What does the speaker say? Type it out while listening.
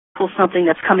equals something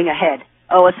that's coming ahead.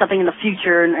 Oh, it's something in the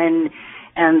future, and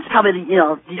it's probably,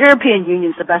 the European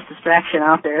Union's the best distraction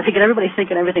out there. They get everybody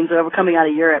thinking everything's over coming out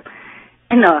of Europe.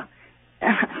 And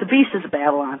the beast is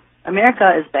Babylon.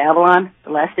 America is Babylon.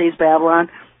 The last day is Babylon.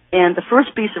 And the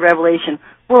first beast of Revelation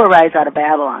will arise out of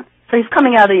Babylon. So he's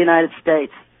coming out of the United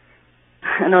States.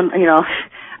 I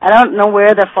don't know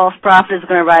where the false prophet is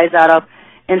going to rise out of.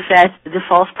 In fact, the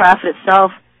false prophet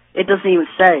itself, it doesn't even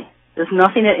say. There's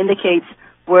nothing that indicates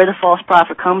where the false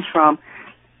prophet comes from,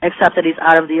 except that he's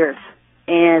out of the earth.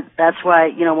 And that's why,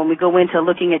 when we go into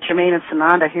looking at Tremaine and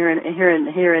Sananda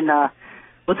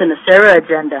within the Sarah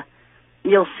agenda,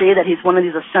 you'll see that he's one of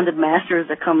these ascended masters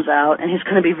that comes out, and he's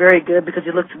going to be very good because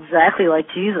he looks exactly like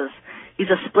Jesus. He's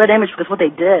a split image because what they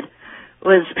did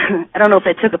was, I don't know if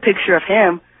they took a picture of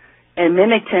him and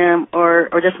mimicked him or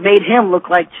just made him look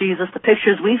like Jesus. The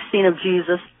pictures we've seen of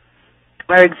Jesus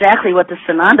are exactly what the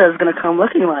Sananda is going to come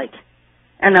looking like.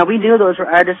 And now we knew those were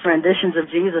artist renditions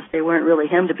of Jesus. They weren't really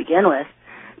him to begin with.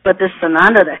 But this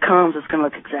Sananda that comes is going to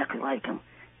look exactly like him.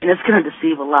 And it's going to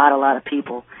deceive a lot of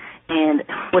people. And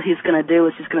what he's going to do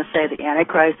is he's going to say, the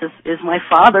Antichrist is my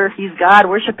father. He's God.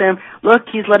 Worship him. Look,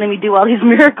 he's letting me do all these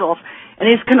miracles. And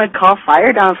he's going to call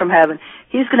fire down from heaven.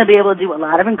 He's going to be able to do a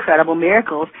lot of incredible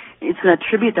miracles. He's going to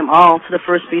attribute them all to the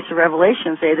first beast of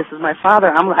Revelation and say, this is my father.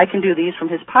 I can do these from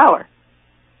his power.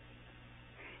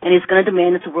 And he's going to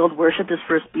demand that the world worship this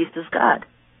first beast as God.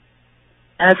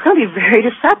 And it's going to be very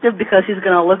deceptive because he's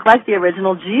going to look like the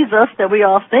original Jesus that we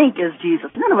all think is Jesus.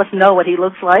 None of us know what he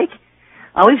looks like.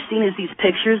 All we've seen is these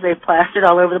pictures they've plastered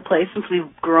all over the place since we've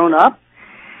grown up.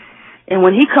 And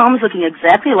when he comes looking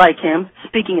exactly like him,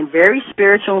 speaking in very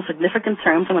spiritual and significant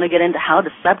terms, I'm going to get into how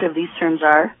deceptive these terms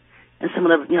are in some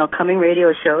of the coming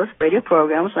radio shows, radio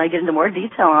programs. When I get into more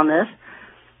detail on this,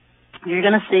 you're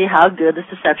going to see how good this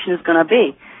deception is going to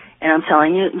be. And I'm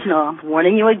telling you, I'm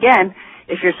warning you again,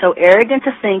 if you're so arrogant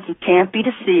to think you can't be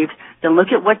deceived, then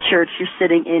look at what church you're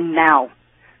sitting in now.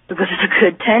 Because there's a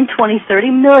good 10, 20,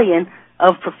 30 million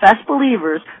of professed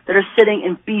believers that are sitting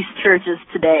in beast churches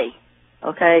today.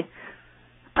 Okay?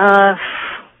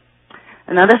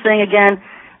 Another thing, again,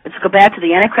 let's go back to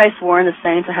the Antichrist war on the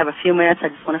saints. I have a few minutes. I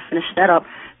just want to finish that up.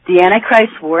 The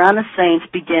Antichrist war on the saints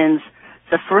begins,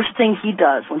 the first thing he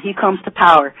does when he comes to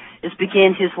power is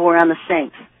begin his war on the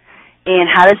saints. And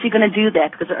how is he going to do that?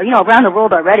 Because, around the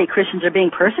world already, Christians are being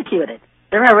persecuted.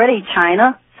 They're already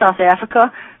China, South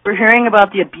Africa. We're hearing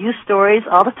about the abuse stories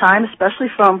all the time, especially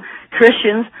from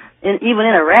Christians, and even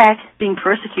in Iraq, being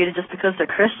persecuted just because they're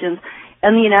Christians.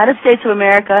 And the United States of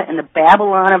America and the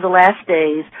Babylon of the last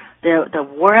days, the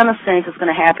war on the saints is going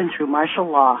to happen through martial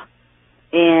law.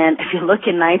 And if you look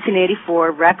in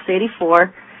 1984, Rex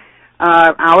 84,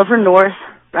 Oliver North,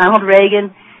 Ronald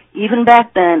Reagan, even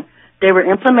back then, they were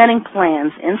implementing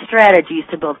plans and strategies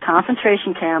to build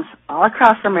concentration camps all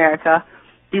across America.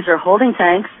 These are holding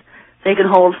tanks. They can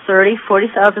hold 30,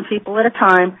 40,000 people at a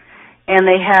time, and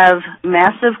they have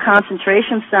massive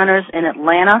concentration centers in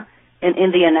Atlanta, in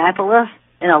Indianapolis,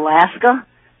 in Alaska.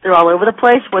 They're all over the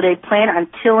place where they plan on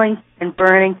killing and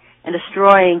burning and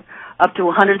destroying up to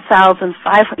 100,000,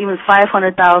 even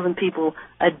 500,000 people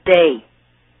a day.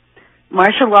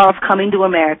 Martial law is coming to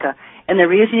America. And the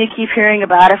reason you keep hearing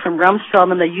about it from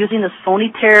Rumsfeld, and they're using this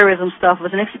phony terrorism stuff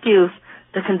as an excuse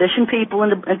to condition people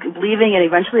into believing and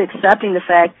eventually accepting the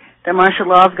fact that martial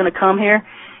law is going to come here,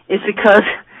 is because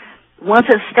once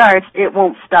it starts, it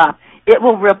won't stop. It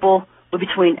will ripple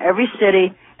between every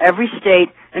city, every state,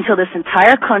 until this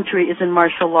entire country is in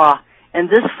martial law. And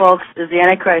this, folks, is the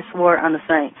Antichrist war on the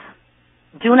saints.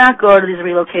 Do not go to these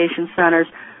relocation centers.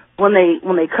 When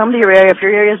they come to your area, if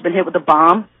your area has been hit with a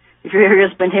bomb, if your area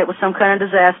has been hit with some kind of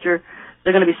disaster,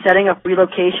 they're going to be setting up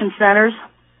relocation centers.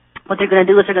 What they're going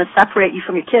to do is they're going to separate you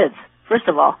from your kids, first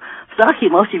of all. So that'll keep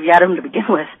most of you out of them to begin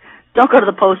with. Don't go to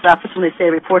the post office when they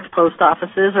say report to post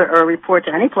offices or report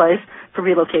to any place for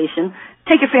relocation.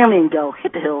 Take your family and go.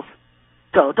 Hit the hills.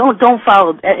 Go. Don't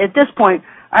follow. At this point,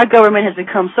 our government has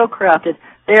become so corrupted,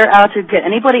 they're out to get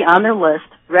anybody on their list,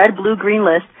 red, blue, green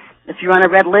list. If you're on a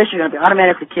red list, you're going to be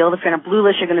automatically killed. If you're on a blue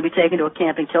list, you're going to be taken to a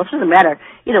camp and killed. So it doesn't matter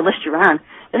either list you're on.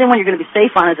 The only one you're going to be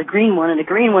safe on is a green one, and a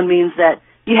green one means that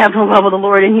you have no love of the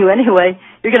Lord in you anyway.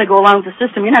 You're going to go along with the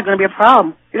system. You're not going to be a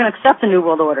problem. You're going to accept the New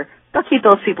World Order. They'll keep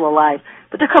those people alive.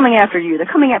 But they're coming after you. They're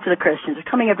coming after the Christians. They're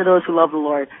coming after those who love the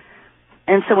Lord.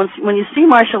 And so when you see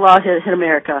martial law hit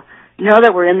America, know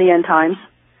that we're in the end times.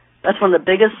 That's one of the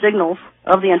biggest signals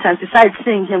of the end times, besides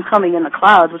seeing him coming in the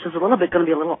clouds, which is a little bit going to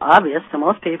be a little obvious to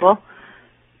most people.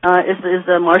 Is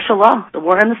the martial law, the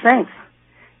war on the saints.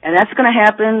 And that's going to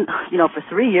happen, for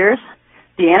 3 years.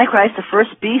 The Antichrist, the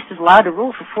first beast, is allowed to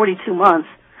rule for 42 months.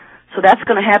 So that's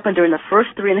going to happen during the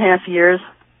first 3.5 years.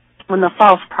 When the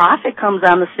false prophet comes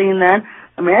on the scene, then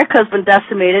America has been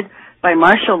decimated by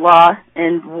martial law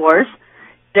and wars.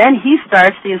 Then he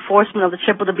starts the enforcement of the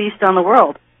chip of the beast on the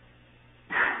world.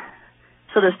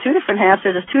 So there's two different halves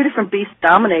there. There's two different beasts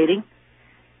dominating.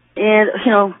 And,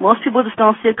 most people just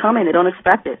don't see it coming. They don't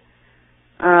expect it.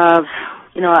 I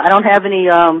don't have any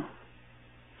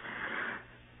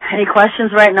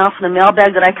questions right now from the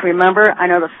mailbag that I can remember. I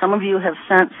know that some of you have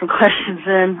sent some questions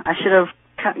in. I should have,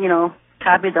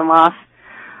 copied them off.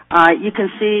 You can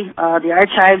see the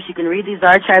archives. You can read these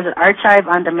archives at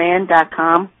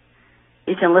archiveondemand.com.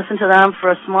 You can listen to them for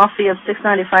a small fee of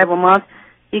 $6.95 a month.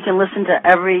 You can listen to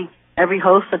every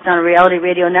host that's on a Reality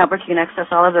Radio Network. You can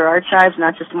access all of their archives,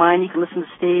 not just mine. You can listen to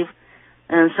Steve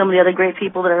and some of the other great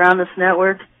people that are on this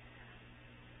network.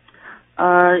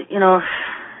 I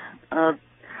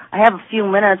have a few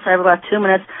minutes. I have about 2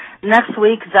 minutes. Next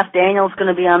week, Zeph Daniels is going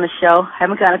to be on the show. I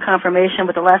haven't gotten a confirmation,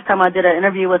 but the last time I did an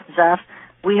interview with Zeph,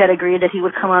 we had agreed that he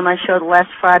would come on my show the last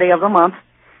Friday of the month.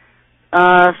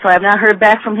 So I have not heard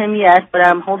back from him yet, but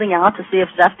I'm holding out to see if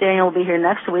Zeph Daniel will be here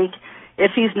next week.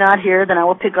 If he's not here, then I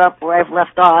will pick up where I've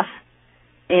left off,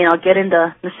 and I'll get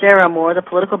into Nasera more, the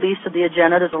political beast of the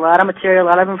agenda. There's a lot of material, a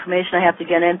lot of information I have to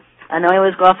get in. I know I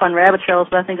always go off on rabbit trails,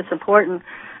 but I think it's important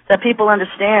that people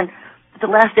understand that the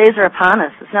last days are upon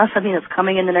us. It's not something that's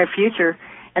coming in the near future.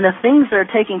 And the things that are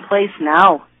taking place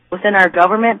now within our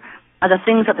government are the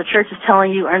things that the church is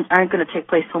telling you aren't going to take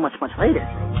place so much later.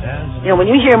 When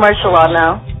you hear martial law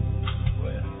now,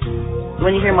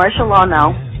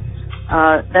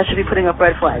 that should be putting up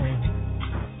red flags.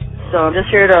 So I'm just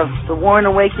here to warn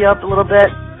and wake you up a little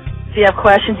bit. If you have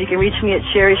questions, you can reach me at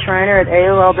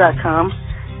SherryShriner@AOL.com.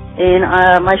 And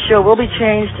my show will be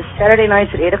changed to Saturday nights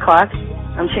at 8 o'clock.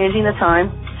 I'm changing the time,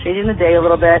 changing the day a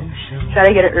little bit. Try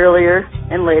to get it earlier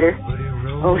and later.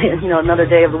 Only, another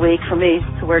day of the week for me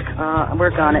to work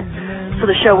on it. So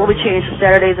the show will be changed to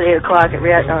Saturdays at 8 o'clock at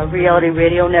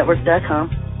RealityRadioNetwork.com.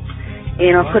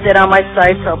 And I'll put that on my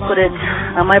site, so I'll put it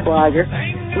on my blogger.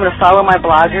 I'm going to follow my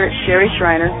blogger at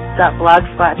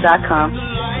SherryShriner.blogspot.com.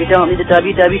 You don't need the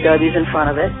wwws in front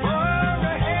of it.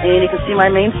 And you can see my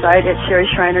main site at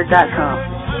SherryShriner.com.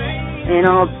 And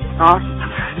I'll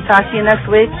talk to you next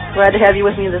week. Glad to have you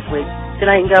with me this week. Good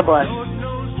night and God bless.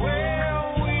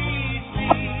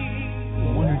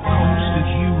 When it comes to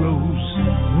heroes,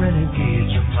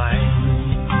 renegades are mine.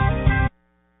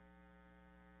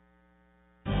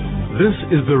 This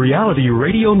is the Reality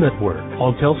Radio Network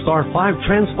on Telstar 5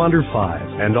 Transponder 5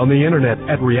 and on the internet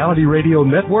at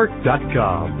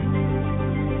realityradionetwork.com.